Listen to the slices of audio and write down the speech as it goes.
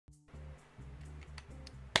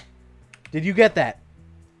Did you get that?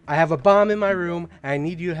 I have a bomb in my room, and I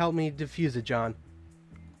need you to help me defuse it, John.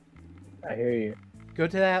 I hear you. Go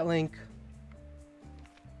to that link.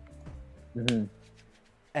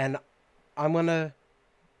 And I'm gonna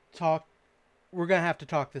talk. We're gonna have to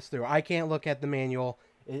talk this through. I can't look at the manual.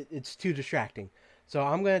 It's too distracting. So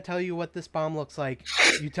I'm gonna tell you what this bomb looks like.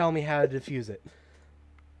 You tell me how to defuse it.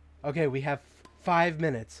 Okay, we have 5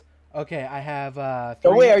 minutes. Okay, I have 3...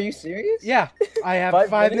 Oh wait, are you serious? Yeah, I have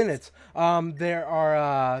 5 minutes? minutes. There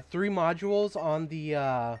are 3 modules on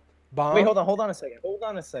the bomb. Wait, hold on a second. Hold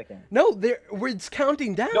on a second. No, it's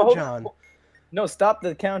counting down, No, John. No, stop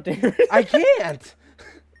the counting. I can't.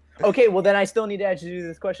 Okay, well then I still need to actually do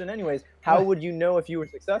this question anyways. How would you know if you were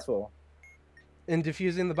successful? In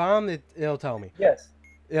defusing the bomb, it'll tell me. Yes.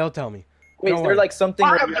 It'll tell me. Wait, is there like something?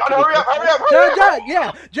 Hurry up, John, hurry up. John,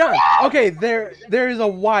 yeah, John. Okay, there's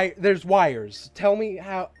wires. Tell me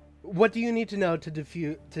how. What do you need to know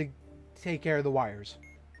to take care of the wires?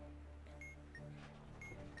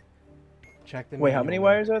 Check them. Wait, how many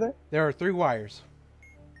wires are there? There are 3 wires.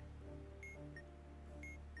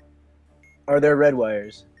 Are there red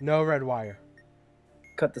wires? No red wire.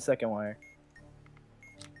 Cut the second wire.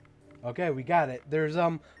 Okay, we got it. There's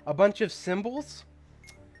a bunch of symbols.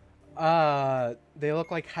 They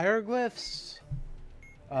look like hieroglyphs.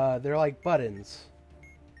 They're like buttons.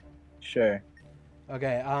 Sure.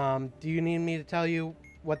 Okay, do you need me to tell you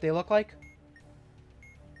what they look like?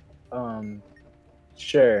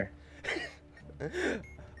 Sure.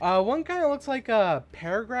 One kind of looks like a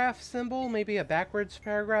paragraph symbol, maybe a backwards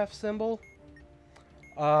paragraph symbol.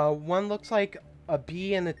 One looks like a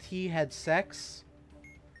B and a T had sex.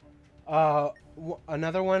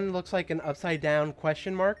 Another one looks like an upside down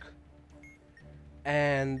question mark.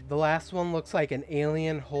 And the last one looks like an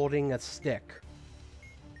alien holding a stick.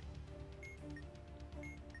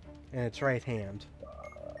 In its right hand.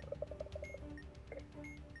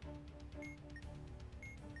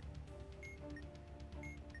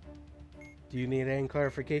 Do you need any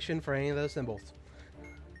clarification for any of those symbols?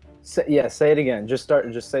 Yeah, say it again. Just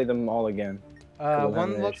say them all again.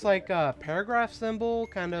 One looks like a paragraph symbol,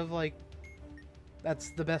 kind of like...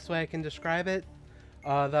 That's the best way I can describe it. The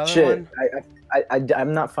other one...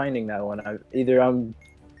 I'm not finding that one. I'm...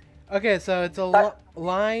 Okay, so it's a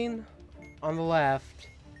line on the left,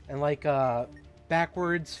 and like a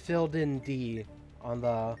backwards filled in D on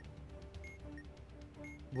the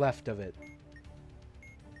left of it.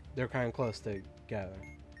 They're kind of close together.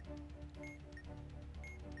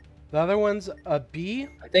 The other one's a B.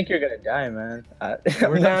 I think you're gonna die, man.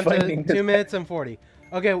 We're down to 2 minutes and 40.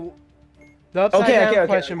 Okay, the upside down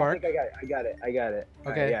question mark. I got it.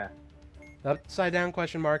 Okay. Yeah. The upside down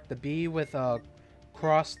question mark, the B with a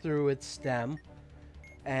cross through its stem.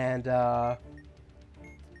 And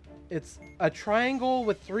it's a triangle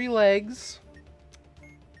with 3 legs.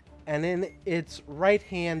 And in its right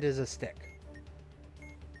hand is a stick.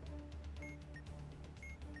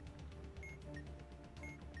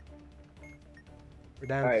 We're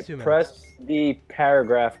down to 2 minutes. Press the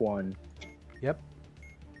paragraph one. Yep.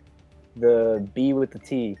 The B with the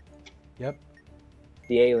T. Yep.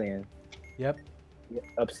 The alien. Yep.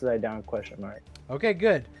 Upside down question mark. Okay,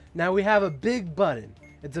 good. Now we have a big button.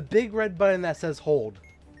 It's a big red button that says hold.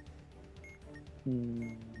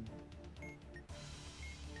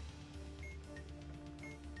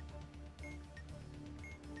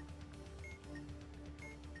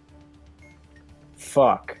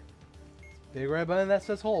 Fuck. Big red button that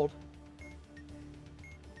says hold.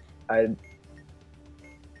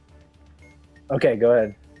 Okay, go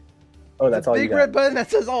ahead. Oh, that's all you got. Big red button that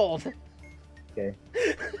says hold. Okay.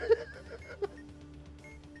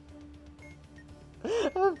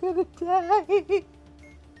 I'm gonna die.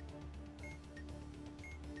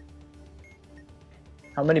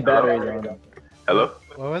 How many batteries are on it? Hello?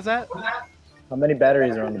 What was that? How many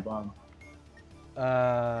batteries are on the bomb?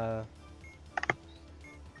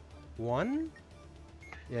 1?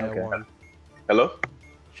 Yeah, Okay. 1. Hello?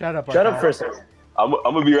 Shut up. Shut Arthel. up for a second. I'm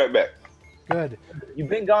gonna be right back. Good. You've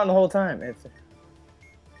been gone the whole time.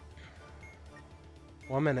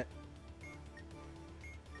 1 minute.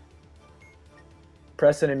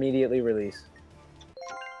 Press and immediately release.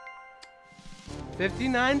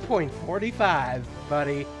 59.45,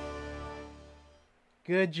 buddy.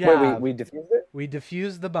 Good job. Wait, we defused it? We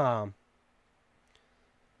defused the bomb.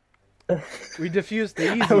 We defused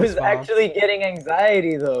the easiest I was bomb. actually getting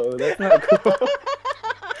anxiety, though. That's not cool.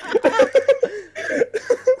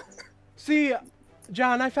 See,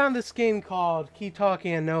 John, I found this game called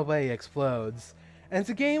KTaNE and Nobody Explodes. And it's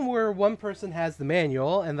a game where one person has the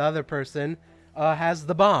manual and the other person has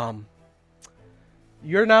the bomb.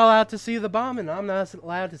 You're not allowed to see the bomb, and I'm not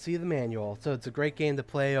allowed to see the manual. So it's a great game to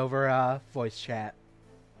play over voice chat.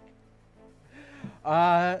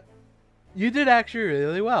 You did actually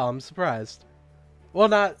really well. I'm surprised. Well,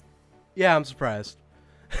 not... Yeah, I'm surprised.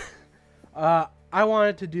 I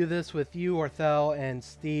wanted to do this with you, Arthel, and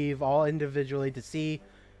Steve, all individually, to see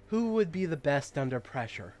who would be the best under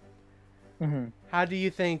pressure. Mm-hmm. How do you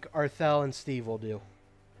think Arthel and Steve will do?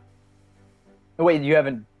 Wait, you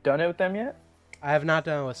haven't done it with them yet? I have not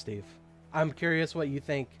done it with Steve. I'm curious what you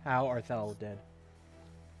think how Arthel did.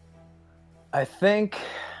 I think...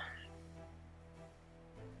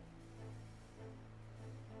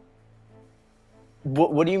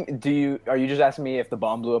 What do you are you just asking me if the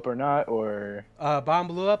bomb blew up or not, or Bomb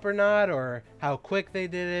blew up or not, or how quick they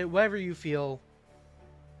did it, whatever you feel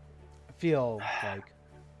like.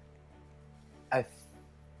 I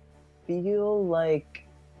feel like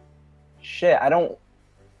shit. I don't.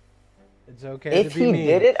 It's okay If to be he mean.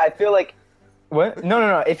 did it, I feel like what?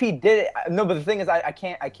 No. If he did it, no. But the thing is, I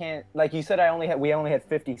can't. Like you said, we only had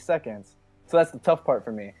 50 seconds. So that's the tough part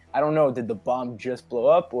for me. I don't know. Did the bomb just blow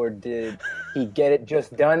up, or did he get it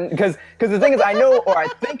just done? Because the thing is, I know, or I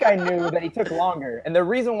think I knew that he took longer. And the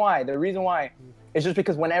reason why is just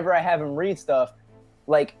because whenever I have him read stuff,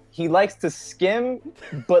 like he likes to skim,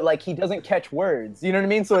 but like he doesn't catch words. You know what I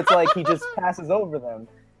mean? So it's like he just passes over them.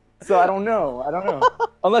 So I don't know.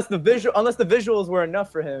 Unless the visuals were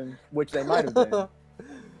enough for him, which they might have been.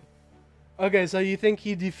 Okay, so you think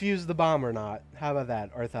he defused the bomb or not? How about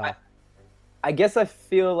that, Arthel? I guess I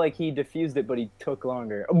feel like he diffused it, but he took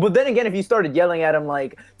longer. But then again, if you started yelling at him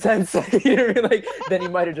like 10 seconds, you know what I mean? Like, then he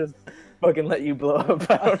might have just fucking let you blow up.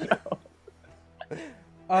 I don't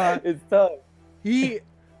know. It's tough. He,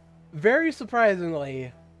 very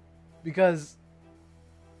surprisingly, because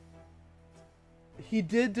he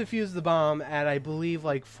did defuse the bomb at, I believe,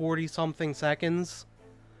 like 40-something seconds.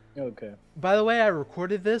 Okay. By the way, I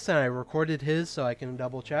recorded this, and I recorded his, so I can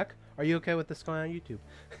double check. Are you okay with this going on YouTube?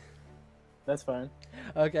 That's fine.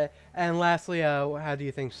 Okay. And lastly, how do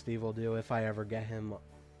you think Steve will do if I ever get him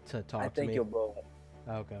to talk to me? I think you'll blow up.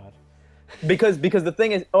 Oh, God. Because the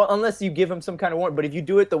thing is, unless you give him some kind of warning, but if you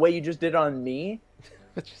do it the way you just did on me,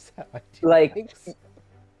 Which is how I do like, things.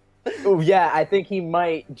 yeah, I think he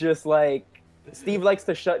might just like, Steve likes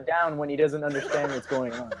to shut down when he doesn't understand what's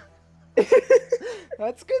going on.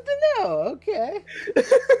 That's good to know. Okay.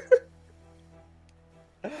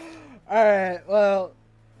 All right.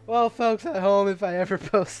 Well, folks at home, if I ever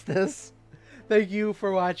post this, thank you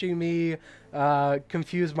for watching me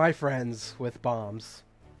confuse my friends with bombs.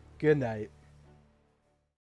 Good night.